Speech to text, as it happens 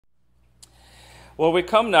Well, we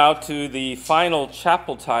come now to the final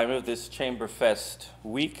chapel time of this ChamberFest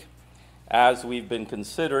week. As we've been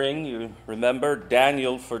considering, you remember,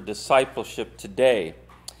 Daniel for Discipleship today.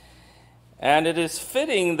 And it is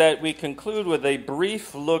fitting that we conclude with a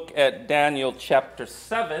brief look at Daniel chapter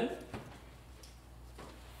 7.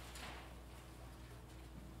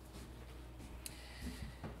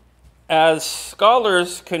 As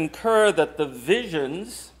scholars concur that the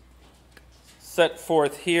visions set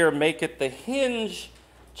forth here make it the hinge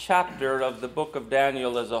chapter of the book of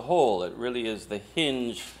Daniel as a whole. It really is the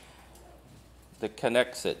hinge that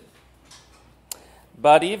connects it.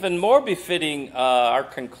 But even more befitting our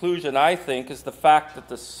conclusion, I think, is the fact that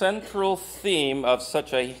the central theme of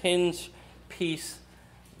such a hinge piece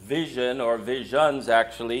vision, or visions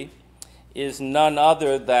actually, is none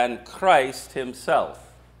other than Christ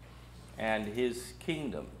himself and his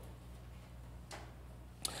kingdom.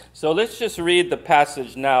 So let's just read the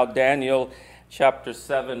passage now, Daniel chapter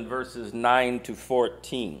 7, verses 9 to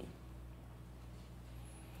 14.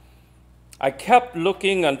 I kept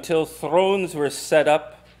looking until thrones were set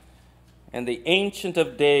up, and the Ancient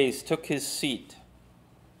of Days took his seat.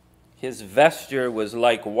 His vesture was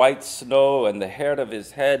like white snow, and the hair of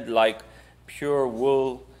his head like pure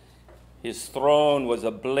wool. His throne was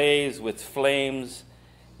ablaze with flames.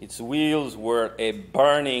 Its wheels were a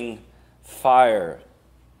burning fire.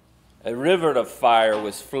 A river of fire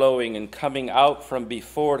was flowing and coming out from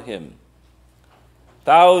before him.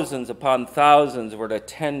 Thousands upon thousands were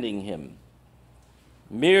attending him.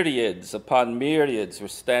 Myriads upon myriads were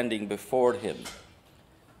standing before him.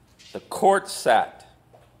 The court sat,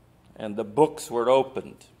 and the books were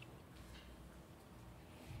opened.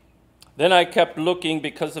 Then I kept looking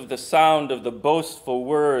because of the sound of the boastful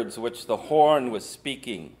words which the horn was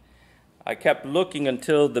speaking. I kept looking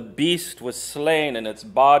until the beast was slain and its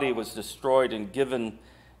body was destroyed and given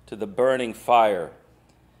to the burning fire.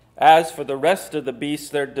 As for the rest of the beasts,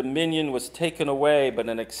 their dominion was taken away, but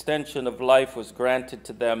an extension of life was granted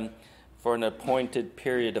to them for an appointed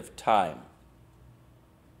period of time.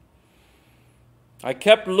 I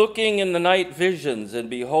kept looking in the night visions,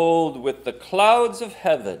 and behold, with the clouds of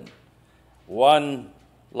heaven, one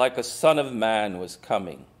like a son of man was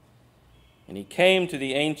coming. And he came to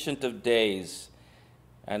the Ancient of Days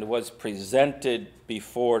and was presented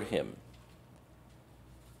before him.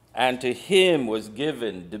 And to him was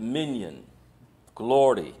given dominion,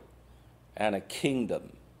 glory, and a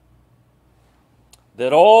kingdom,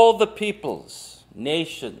 that all the peoples,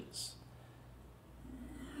 nations,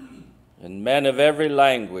 and men of every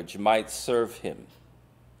language might serve him.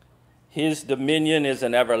 His dominion is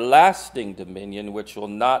an everlasting dominion which will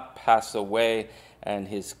not pass away, and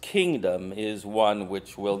his kingdom is one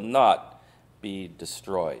which will not be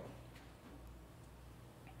destroyed.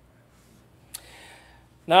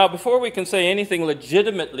 Now, before we can say anything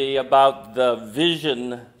legitimately about the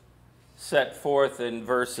vision set forth in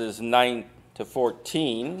verses 9 to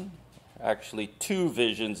 14, actually two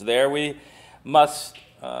visions there, we must,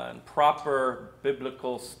 in proper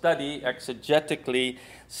biblical study, exegetically,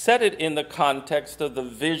 set it in the context of the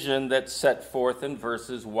vision that's set forth in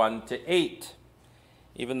verses 1 to 8.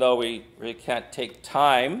 Even though we really can't take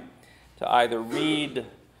time to either read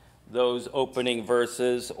those opening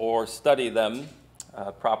verses or study them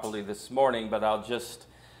properly this morning, but I'll just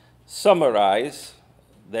summarize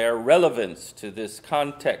their relevance to this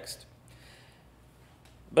context.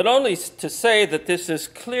 But only to say that this is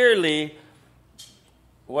clearly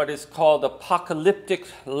what is called apocalyptic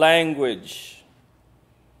language.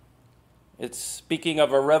 It's speaking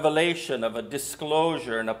of a revelation, of a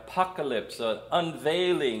disclosure, an apocalypse, an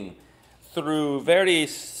unveiling through very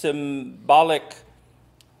symbolic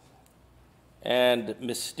and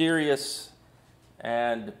mysterious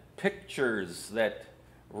and pictures that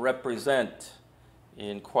represent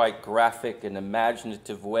in quite graphic and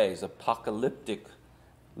imaginative ways apocalyptic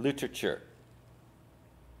literature.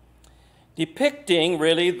 Depicting,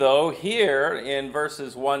 really, though, here in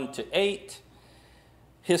verses 1 to 8,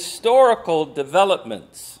 historical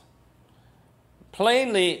developments,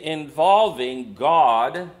 plainly involving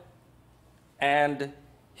God and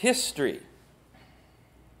history.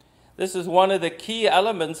 This is one of the key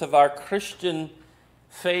elements of our Christian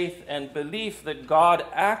faith and belief, that God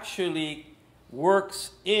actually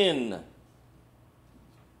works in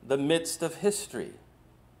the midst of history.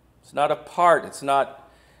 It's not a part, it's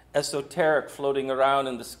not esoteric floating around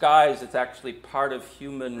in the skies, it's actually part of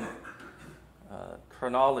human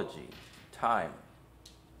chronology, time.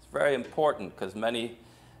 It's very important because many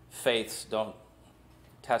faiths don't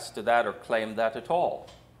attest to that or claim that at all.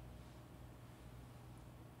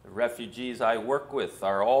 The refugees I work with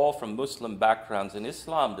are all from Muslim backgrounds, and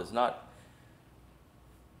Islam does not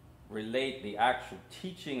relate the actual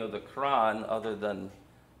teaching of the Quran, other than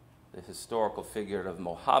the historical figure of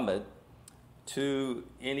Muhammad, to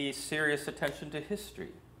any serious attention to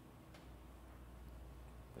history.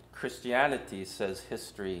 But Christianity says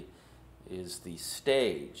history is the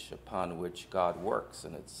stage upon which God works,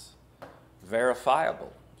 and it's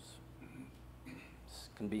verifiable. It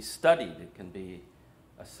can be studied, it can be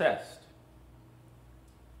assessed.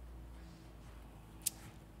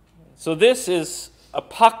 So this is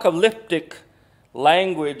apocalyptic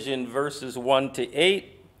language in verses 1 to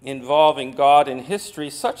 8 involving God and history,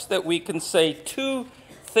 such that we can say two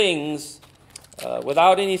things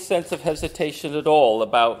without any sense of hesitation at all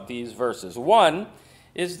about these verses. One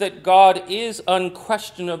is that God is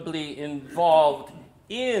unquestionably involved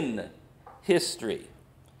in history,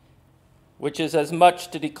 which is as much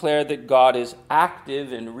to declare that God is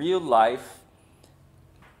active in real life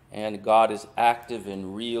and God is active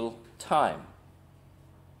in real time.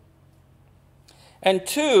 And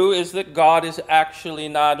two is that God is actually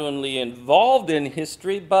not only involved in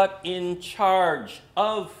history, but in charge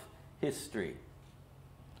of history,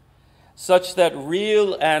 such that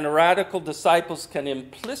real and radical disciples can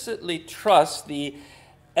implicitly trust the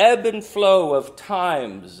ebb and flow of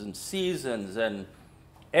times and seasons and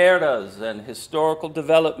eras and historical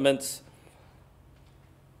developments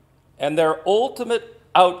and their ultimate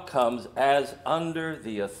outcomes as under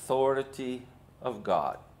the authority of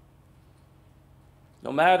God.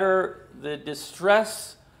 No matter the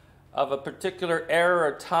distress of a particular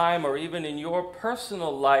era or time, or even in your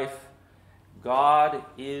personal life, God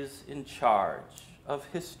is in charge of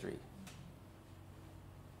history.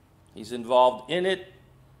 He's involved in it,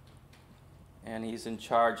 and he's in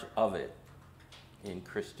charge of it in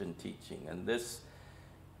Christian teaching. And this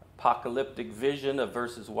apocalyptic vision of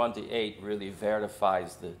verses 1 to 8 really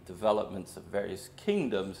verifies the developments of various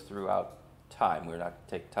kingdoms throughout time. We're not going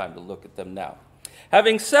to take time to look at them now.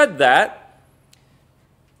 Having said that,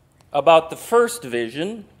 about the first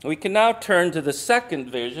vision, we can now turn to the second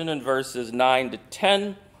vision in verses 9 to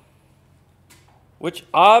 10, which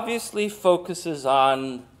obviously focuses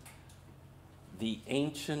on the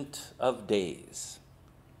Ancient of Days.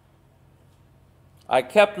 I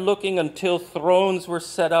kept looking until thrones were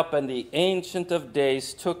set up and the Ancient of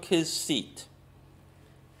Days took his seat.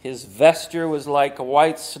 His vesture was like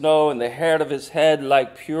white snow, and the hair of his head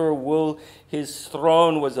like pure wool. His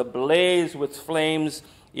throne was ablaze with flames.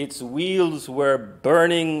 Its wheels were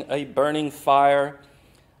burning a burning fire.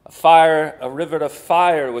 A river of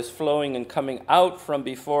fire was flowing and coming out from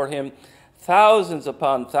before him. Thousands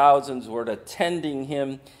upon thousands were attending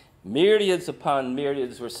him. Myriads upon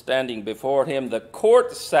myriads were standing before him. The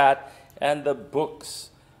court sat, and the books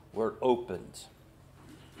were opened.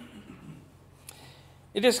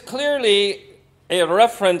 It is clearly a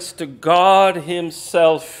reference to God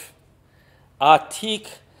himself, Atik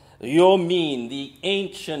Yomin, the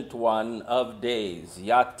Ancient One of Days.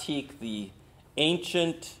 Yatik, the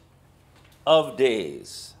Ancient of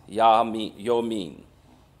Days. Yomin.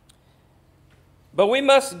 But we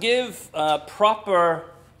must give proper,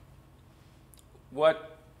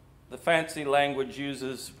 what the fancy language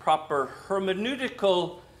uses, proper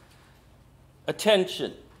hermeneutical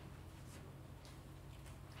attention.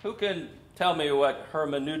 Who can tell me what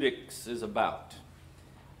hermeneutics is about?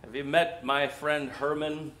 Have you met my friend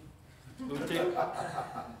Herman Utik?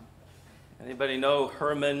 Anybody know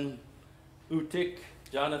Herman Utik,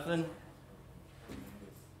 Jonathan?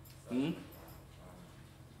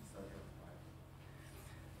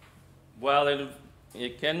 Well,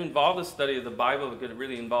 it can involve a study of the Bible. It could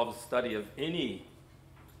really involve a study of anything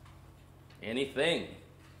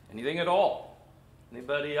at all.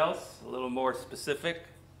 Anybody else? A little more specific?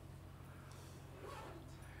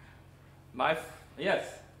 Yes.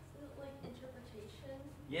 Is it like interpretation?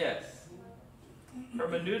 Yes.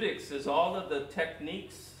 Hermeneutics is all of the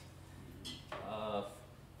techniques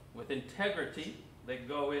with integrity that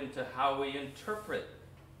go into how we interpret.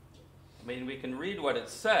 I mean, we can read what it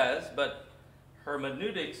says, but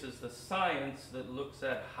hermeneutics is the science that looks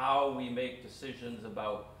at how we make decisions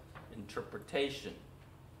about interpretation.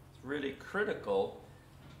 It's really critical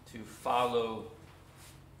to follow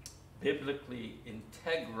biblically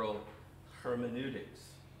integral hermeneutics.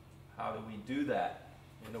 How do we do that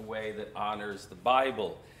in a way that honors the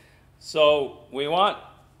Bible? So we want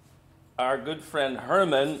our good friend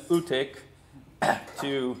Herman Utik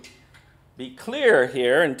to be clear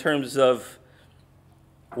here in terms of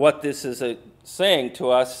what this is saying to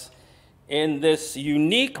us in this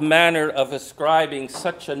unique manner of ascribing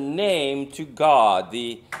such a name to God,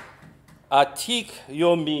 the Atik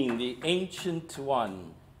Yomin, the Ancient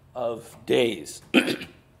One of Days.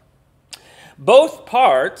 Both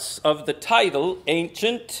parts of the title,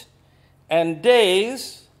 Ancient and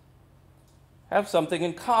Days, have something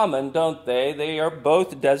in common, don't they? They are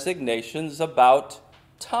both designations about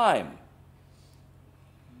time.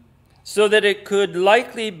 So that it could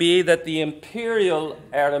likely be that the imperial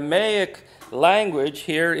Aramaic language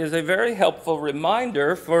here is a very helpful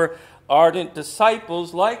reminder for ardent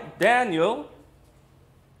disciples like Daniel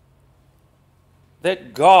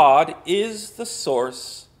that God is the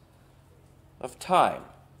source of time.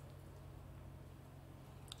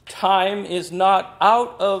 Time is not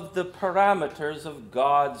out of the parameters of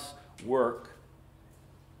God's work,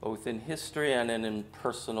 both in history and in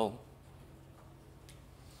personal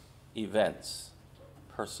events,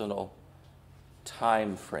 personal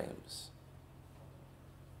time frames.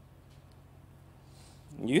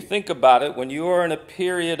 You think about it, when you are in a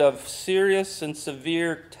period of serious and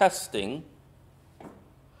severe testing,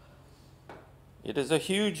 it is a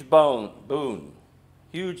huge boon,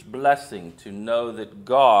 huge blessing to know that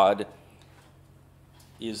God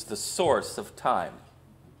is the source of time.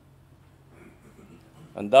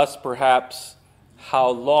 And thus, perhaps, how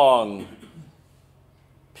long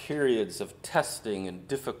periods of testing and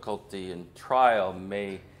difficulty and trial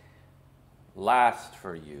may last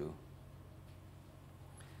for you.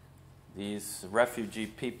 These refugee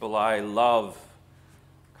people I love,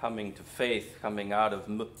 coming to faith, coming out of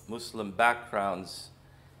Muslim backgrounds,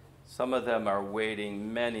 some of them are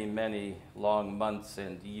waiting many, many long months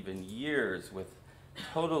and even years with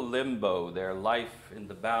total limbo, their life in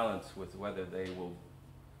the balance with whether they will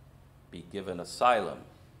be given asylum,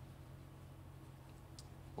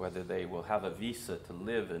 whether they will have a visa to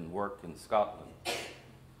live and work in Scotland.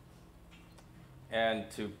 And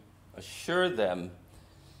to assure them,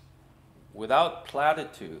 without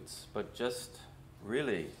platitudes, but just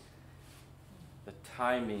really, the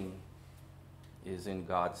timing is in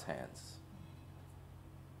God's hands.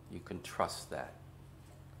 You can trust that.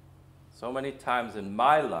 So many times in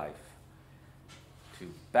my life,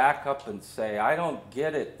 to back up and say, I don't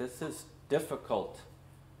get it, this is difficult,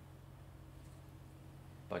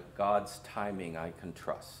 but God's timing I can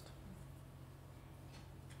trust.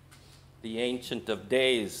 The Ancient of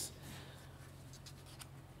Days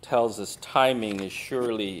tells us timing is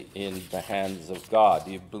surely in the hands of God.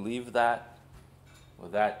 Do you believe that? Will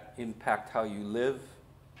that impact how you live?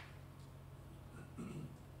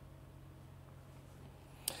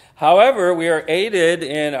 However, we are aided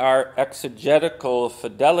in our exegetical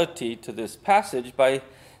fidelity to this passage by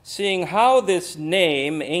seeing how this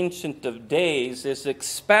name, Ancient of Days, is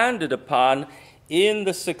expanded upon in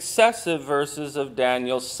the successive verses of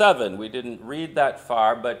Daniel 7. We didn't read that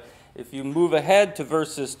far, but if you move ahead to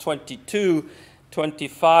verses 22,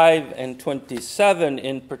 25, and 27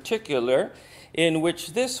 in particular, in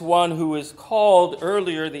which this one who is called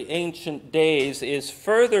earlier the Ancient Days is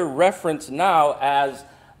further referenced now as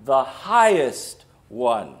the highest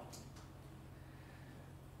one.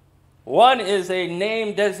 One is a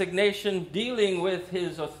name designation dealing with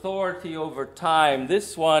his authority over time.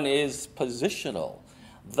 This one is positional,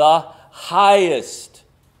 the highest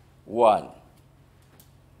one.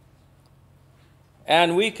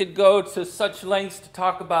 And we could go to such lengths to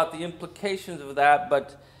talk about the implications of that,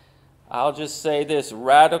 but I'll just say this: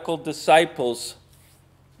 radical disciples,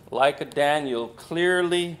 like a Daniel,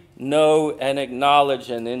 clearly know and acknowledge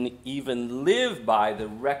and even live by the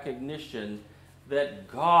recognition that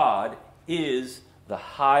God is the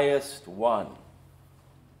highest one.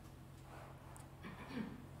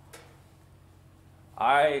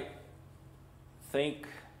 I think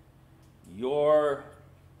your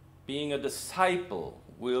being a disciple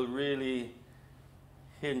will really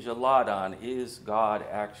hinge a lot on, is God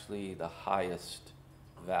actually the highest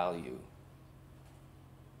value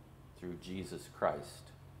through Jesus Christ?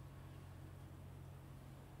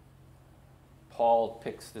 Paul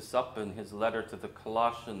picks this up in his letter to the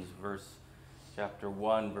Colossians, chapter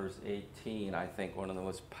 1, verse 18, I think one of the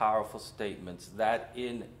most powerful statements, that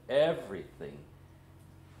in everything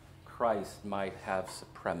Christ might have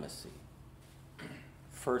supremacy.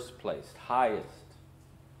 First place, highest.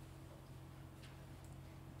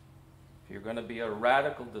 If you're going to be a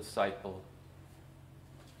radical disciple,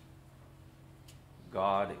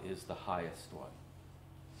 God is the highest one.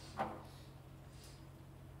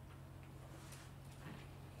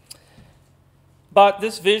 But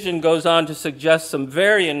this vision goes on to suggest some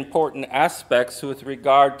very important aspects with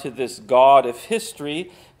regard to this God of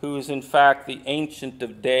history, who is in fact the Ancient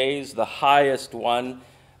of Days, the highest one.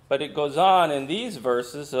 But it goes on in these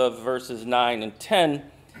verses, of verses 9 and 10,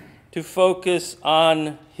 to focus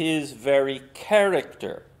on his very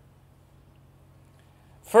character.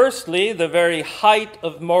 Firstly, the very height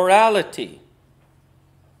of morality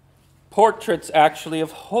portraits actually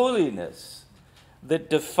of holiness that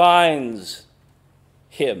defines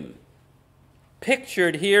him.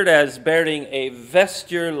 Pictured here as bearing a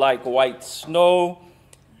vesture like white snow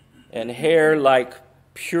and hair like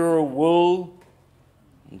pure wool.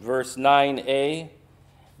 Verse 9a,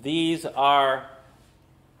 these are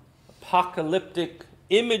apocalyptic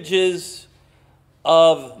images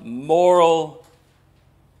of moral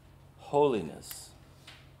holiness,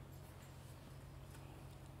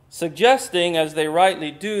 suggesting, as they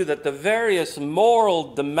rightly do, that the various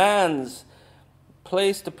moral demands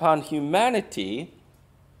placed upon humanity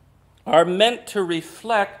are meant to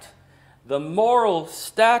reflect the moral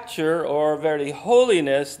stature or very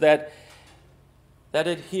holiness that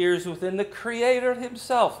adheres within the Creator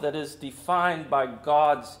himself, that is defined by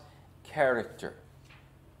God's character.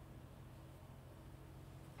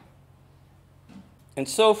 And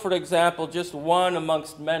so, for example, just one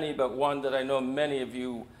amongst many, but one that I know many of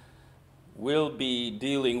you will be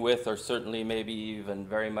dealing with, or certainly maybe even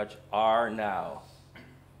very much are now,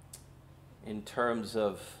 in terms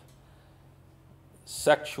of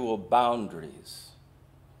sexual boundaries.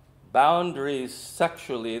 Boundaries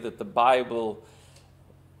sexually that the Bible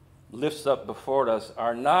lifts up before us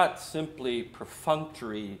are not simply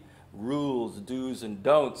perfunctory rules, do's and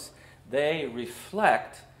don'ts. They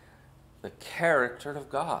reflect the character of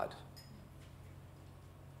God.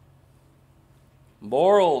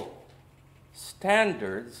 Moral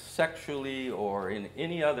standards, sexually or in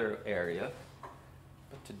any other area,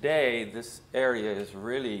 but today this area is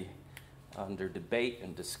really under debate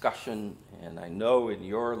and discussion, and I know in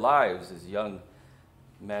your lives as young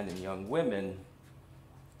men and young women,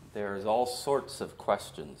 there's all sorts of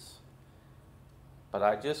questions. But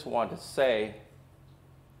I just want to say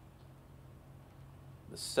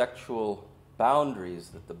the sexual boundaries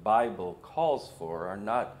that the Bible calls for are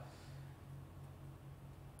not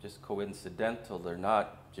just coincidental. They're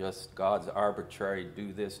not just God's arbitrary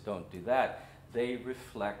do this, don't do that. They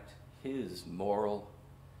reflect his moral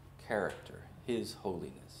character, his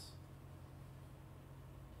holiness.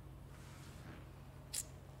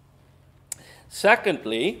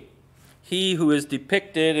 Secondly, he who is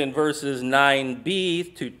depicted in verses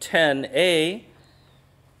 9b to 10a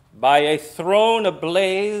by a throne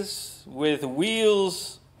ablaze with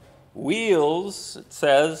wheels, it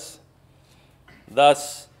says,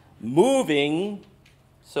 thus moving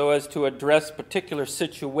so as to address particular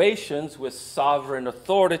situations with sovereign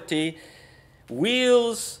authority,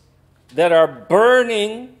 wheels that are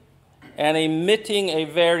burning and emitting a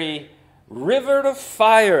very river of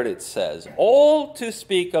fire, it says, all to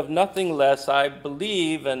speak of nothing less, I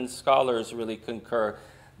believe, and scholars really concur,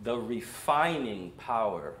 the refining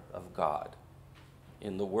power of God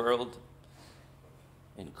in the world,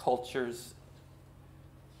 in cultures,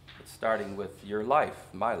 starting with your life,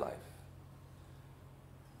 my life.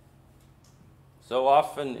 So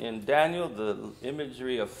often in Daniel, the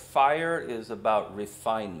imagery of fire is about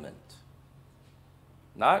refinement.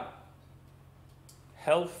 Not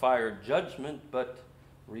hellfire judgment, but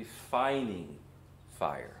refining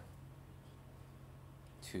fire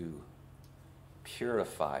to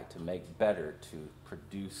purify, to make better, to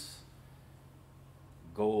produce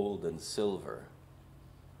gold and silver.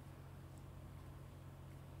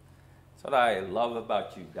 That's what I love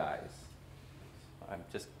about you guys. I'm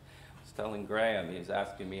just telling Graham, he's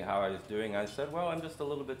asking me how I was doing. I said, well, I'm just a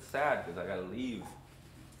little bit sad because I got to leave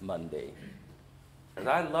Monday. Because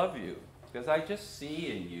I love you. Because I just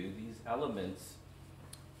see in you these elements.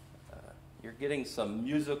 You're getting some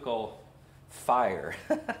musical fire.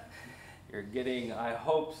 You're getting, I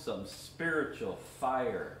hope, some spiritual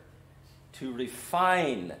fire to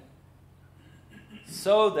refine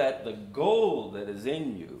so that the gold that is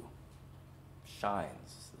in you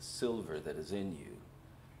shines, the silver that is in you.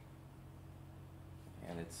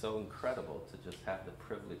 And it's so incredible to just have the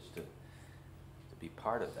privilege to be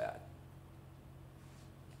part of that.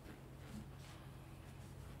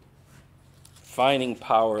 Refining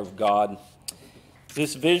power of God.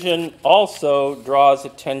 This vision also draws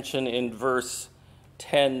attention in verse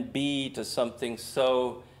 10b to something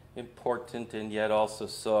so important and yet also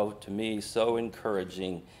so, to me, so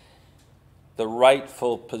encouraging. The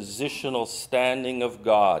rightful positional standing of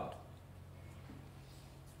God.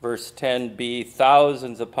 Verse 10b,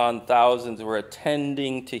 thousands upon thousands were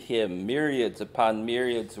attending to him. Myriads upon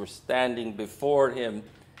myriads were standing before him.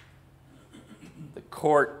 The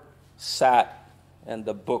court sat and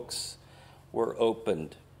the books were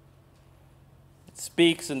opened. It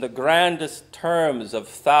speaks in the grandest terms of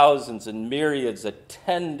thousands and myriads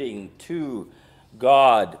attending to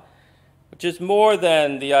God, which is more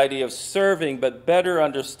than the idea of serving, but better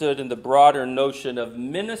understood in the broader notion of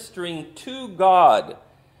ministering to God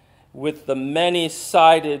with the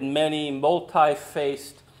many-sided, many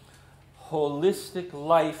multi-faced, holistic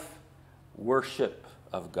life worship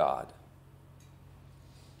of God.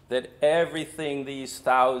 That everything these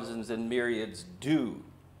thousands and myriads do,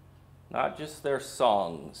 not just their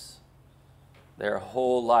songs, their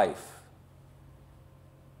whole life,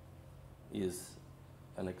 is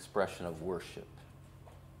an expression of worship.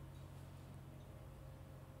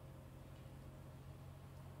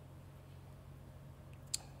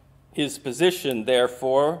 His position,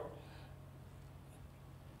 therefore,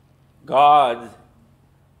 God's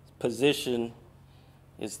position,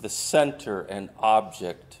 is the center and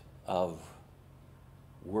object of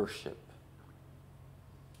worship.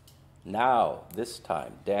 Now, this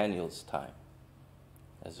time, Daniel's time,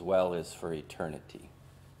 as well as for eternity.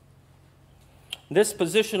 This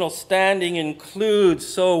positional standing includes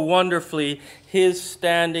so wonderfully his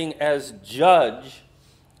standing as judge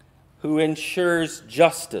who ensures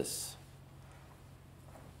justice.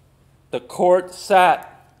 The court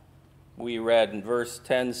sat, we read in verse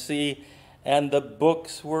 10c, and the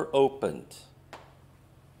books were opened.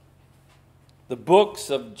 The books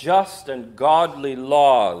of just and godly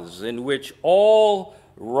laws in which all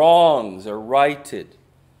wrongs are righted,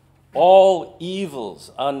 all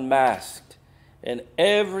evils unmasked, and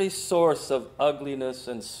every source of ugliness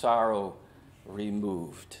and sorrow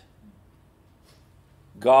removed.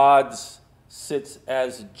 God sits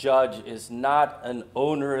as judge is not an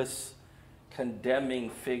onerous, condemning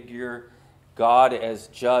figure. God as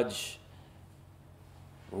judge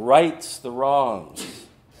rights the wrongs,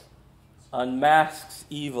 unmasks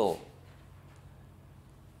evil,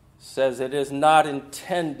 says it is not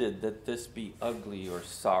intended that this be ugly or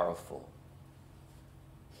sorrowful.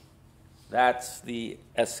 That's the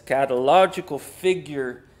eschatological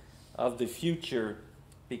figure of the future,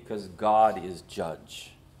 because God is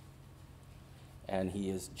judge. And he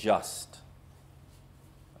is just,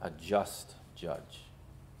 a just judge.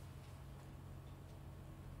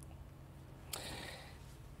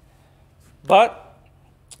 But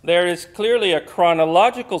there is clearly a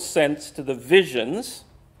chronological sense to the visions,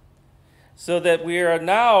 so that we are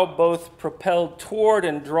now both propelled toward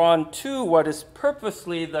and drawn to what is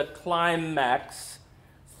purposely the climax,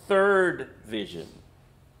 third vision.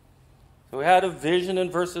 So we had a vision in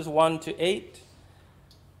verses 1 to 8,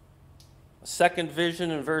 a second vision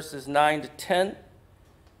in verses 9 to 10,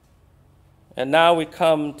 and now we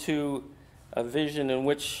come to a vision in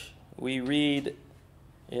which we read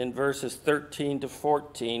in verses 13 to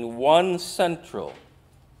 14, one central,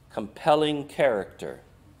 compelling character,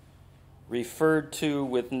 referred to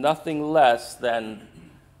with nothing less than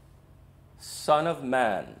Son of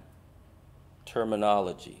Man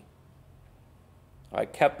terminology. I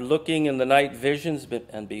kept looking in the night visions,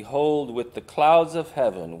 and behold, with the clouds of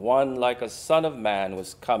heaven, one like a Son of Man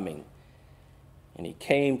was coming. And he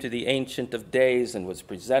came to the Ancient of Days and was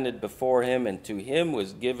presented before him, and to him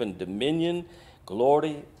was given dominion,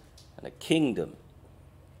 glory, and a kingdom,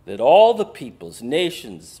 that all the peoples,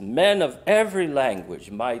 nations, men of every language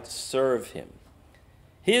might serve him.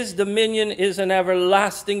 His dominion is an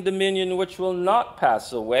everlasting dominion which will not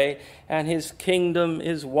pass away, and his kingdom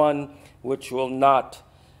is one which will not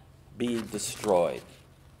be destroyed.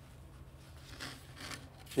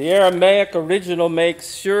 The Aramaic original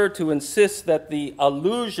makes sure to insist that the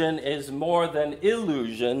allusion is more than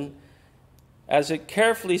illusion, as it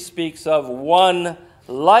carefully speaks of one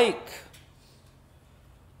like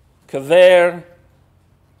Kaver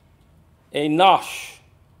Enosh,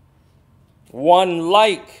 one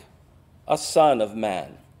like a Son of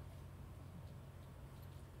Man,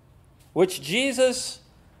 which Jesus,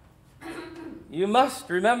 you must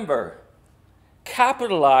remember,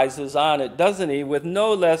 capitalizes on it, doesn't he, with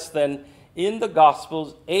no less than, in the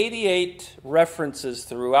Gospels, 88 references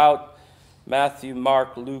throughout Matthew,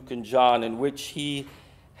 Mark, Luke, and John, in which he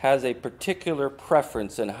has a particular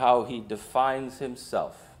preference in how he defines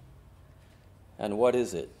himself. And what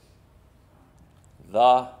is it?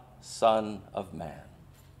 The Son of Man.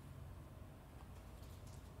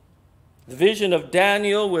 The vision of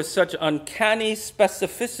Daniel with such uncanny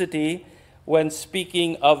specificity when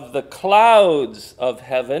speaking of the clouds of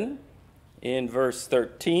heaven in verse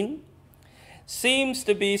 13 seems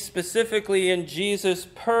to be specifically in Jesus'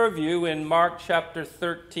 purview in Mark chapter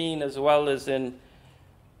 13, as well as in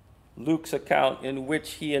Luke's account, in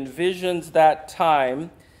which he envisions that time,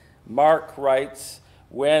 Mark writes,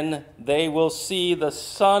 when they will see the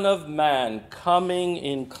Son of Man coming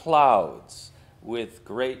in clouds with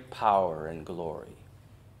great power and glory.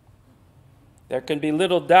 There can be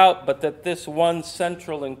little doubt but that this one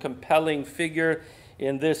central and compelling figure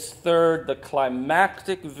in this third, the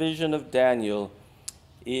climactic vision of Daniel,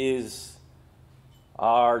 is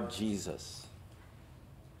our Jesus,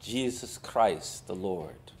 Jesus Christ the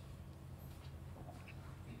Lord.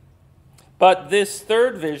 But this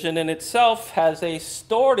third vision in itself has a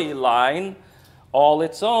storyline all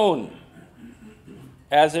its own,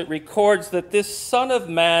 as it records that this Son of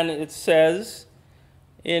Man, it says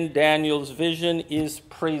in Daniel's vision, is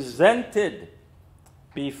presented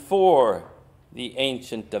before the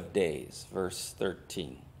Ancient of Days, verse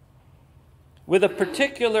 13, with a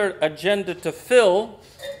particular agenda to fill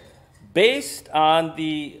based on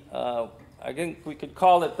the, I think we could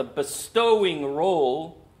call it the bestowing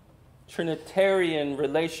role, Trinitarian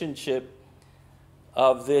relationship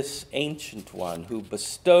of this Ancient One who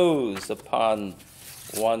bestows upon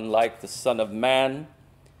one like the Son of Man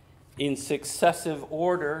in successive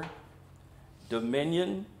order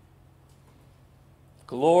dominion,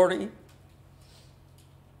 glory,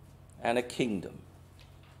 and a kingdom.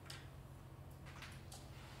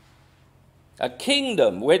 A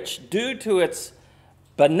kingdom which, due to its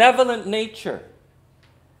benevolent nature,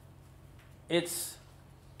 its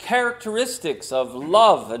characteristics of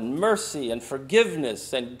love and mercy and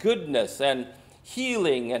forgiveness and goodness and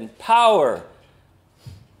healing and power,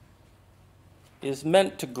 is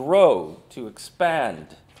meant to grow, to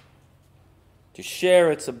expand, to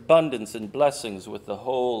share its abundance and blessings with the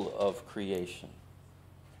whole of creation.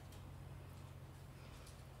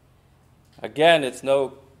 Again, it's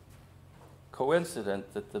no coincidence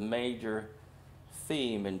that the major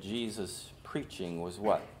theme in Jesus' preaching was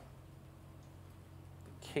what?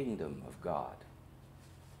 The kingdom of God.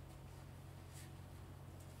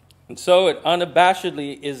 And so it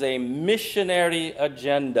unabashedly is a missionary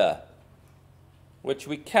agenda, which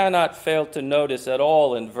we cannot fail to notice at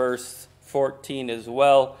all in verse 14 as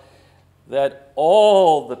well, that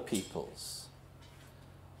all the peoples,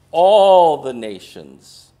 all the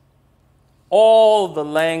nations, all the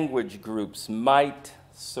language groups might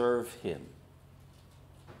serve him.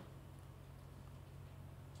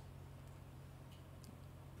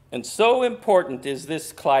 And so important is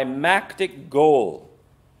this climactic goal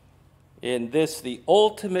in this, the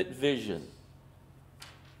ultimate vision,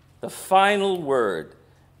 the final word,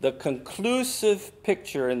 the conclusive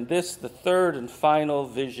picture in this, the third and final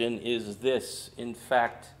vision, is this, in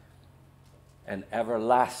fact, an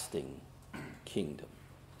everlasting kingdom.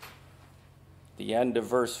 The end of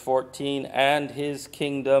verse 14, and his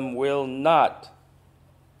kingdom will not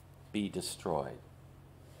be destroyed.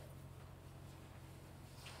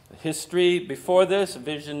 The history before this,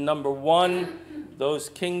 vision number 1, those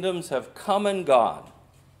kingdoms have come and gone.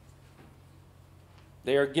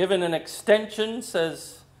 They are given an extension,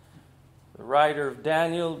 says the writer of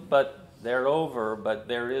Daniel, but they're over. But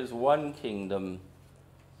there is one kingdom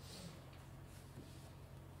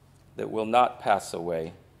that will not pass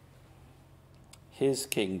away. His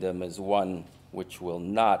kingdom is one which will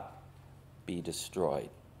not be destroyed.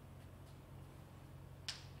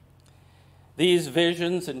 These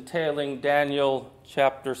visions entailing Daniel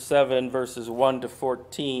chapter 7, verses 1 to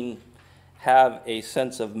 14, have a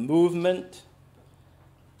sense of movement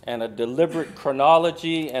and a deliberate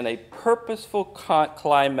chronology and a purposeful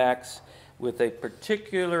climax with a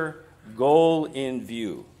particular goal in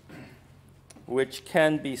view, which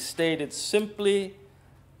can be stated simply,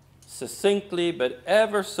 succinctly, but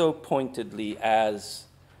ever so pointedly as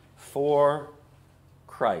for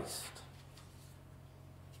Christ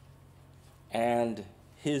and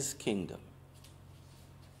his kingdom.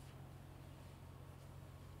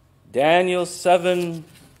 Daniel 7,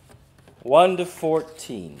 1 to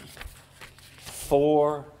 14,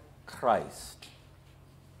 for Christ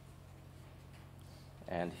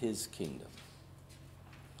and his kingdom.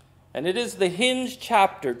 And it is the hinge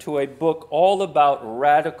chapter to a book all about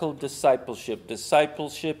radical discipleship,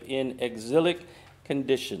 discipleship in exilic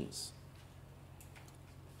conditions.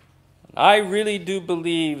 I really do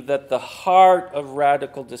believe that the heart of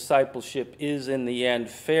radical discipleship is, in the end,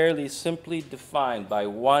 fairly simply defined by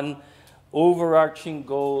one overarching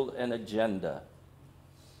goal and agenda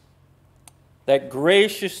that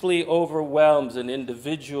graciously overwhelms an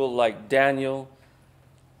individual like Daniel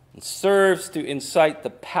and serves to incite the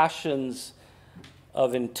passions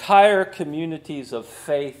of entire communities of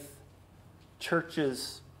faith,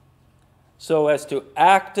 churches, so as to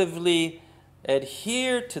actively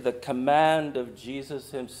adhere to the command of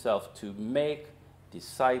Jesus himself to make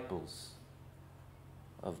disciples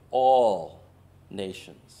of all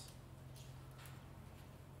nations.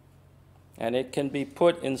 And it can be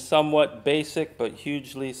put in somewhat basic but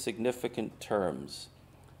hugely significant terms.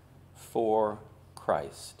 for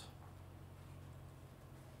Christ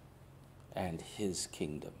and his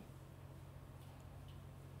kingdom.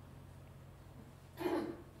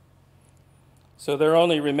 So there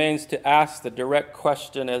only remains to ask the direct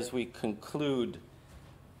question as we conclude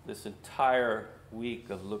this entire week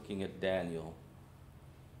of looking at Daniel.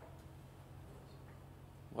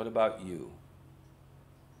 What about you?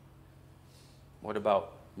 What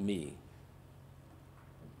about me?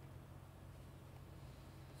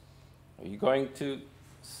 Are you going to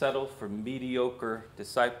settle for mediocre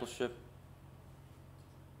discipleship?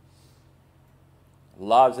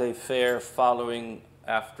 Laissez-faire following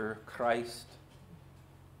after Christ?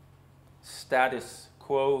 Status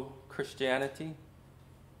quo Christianity?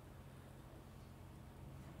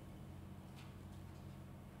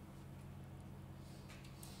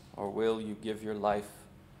 Or will you give your life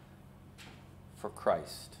for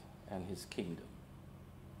Christ and his kingdom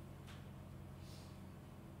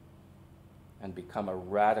and become a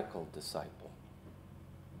radical disciple?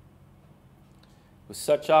 With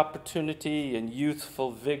such opportunity and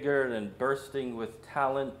youthful vigor and bursting with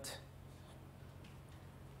talent,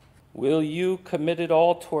 will you commit it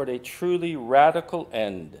all toward a truly radical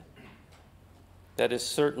end that is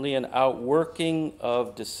certainly an outworking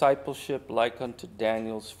of discipleship like unto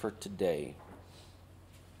Daniel's for today?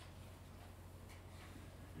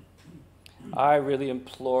 I really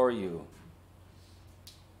implore you.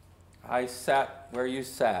 I sat where you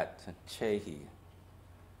sat at Csehy.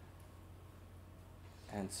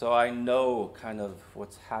 And so I know kind of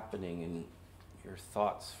what's happening in your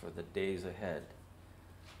thoughts for the days ahead.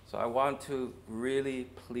 So I want to really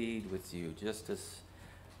plead with you just as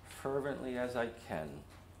fervently as I can.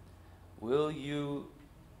 Will you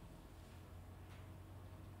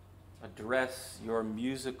address your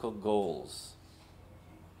musical goals?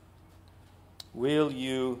 Will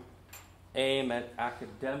you aim at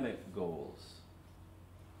academic goals?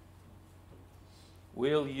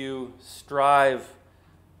 Will you strive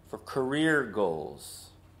for career goals?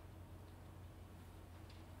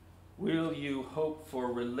 Will you hope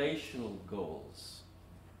for relational goals?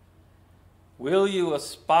 Will you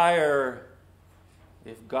aspire,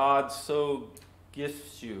 if God so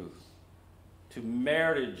gifts you, to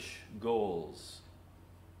marriage goals,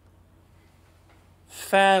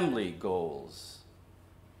 family goals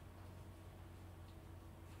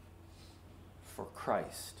for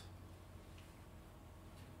Christ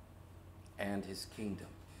and his kingdom?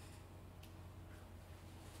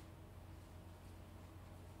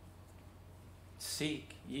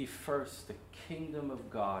 Seek ye first the kingdom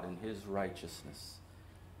of God and his righteousness,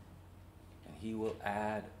 and he will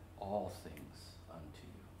add all things unto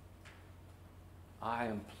you. I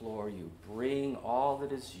implore you, bring all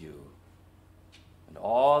that is you and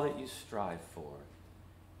all that you strive for.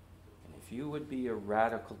 And if you would be a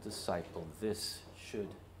radical disciple, this should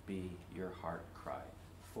be your heart cry: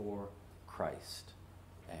 for Christ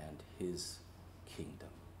and his kingdom.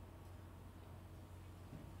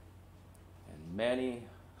 And many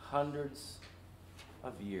hundreds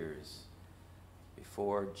of years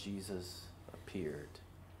before Jesus appeared,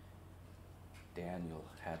 Daniel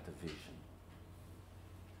had the vision.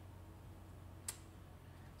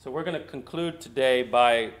 So we're going to conclude today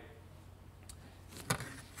by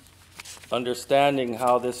understanding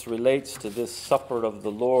how this relates to this supper of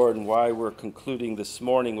the Lord, and why we're concluding this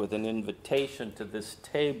morning with an invitation to this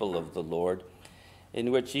table of the Lord,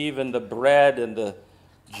 in which even the bread and the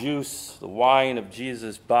juice, the wine of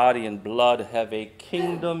Jesus' body and blood, have a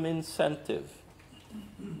kingdom incentive.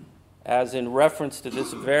 As in reference to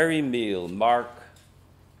this very meal, Mark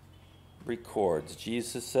records,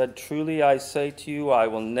 Jesus said, "Truly I say to you, I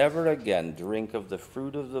will never again drink of the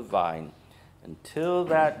fruit of the vine until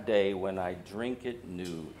that day when I drink it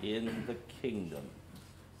new in the kingdom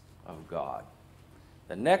of God."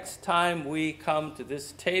 The next time we come to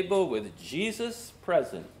this table with Jesus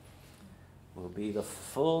present will be the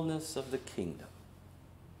fullness of the kingdom.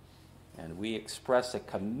 And we express a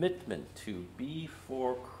commitment to be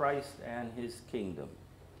for Christ and his kingdom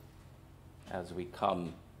as we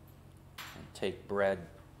come and take bread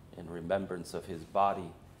in remembrance of his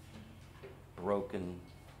body broken,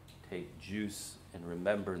 take juice in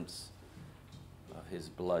remembrance of his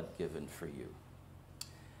blood given for you.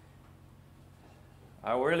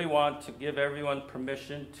 I really want to give everyone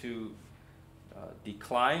permission to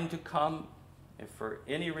decline to come. If for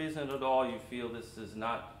any reason at all you feel this is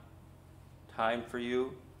not time for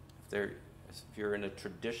you, if you're in a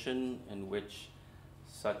tradition in which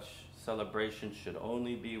such celebration should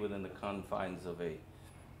only be within the confines of a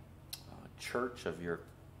church of your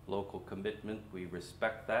local commitment, we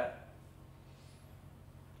respect that.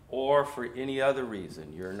 or for any other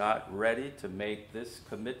reason you're not ready to make this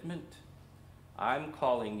commitment, I'm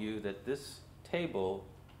calling you that this table,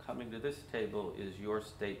 coming to this table, is your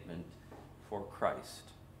statement for Christ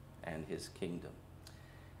and his kingdom.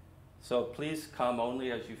 So please come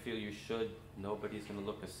only as you feel you should. Nobody's going to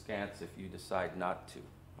look askance if you decide not to,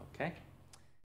 okay?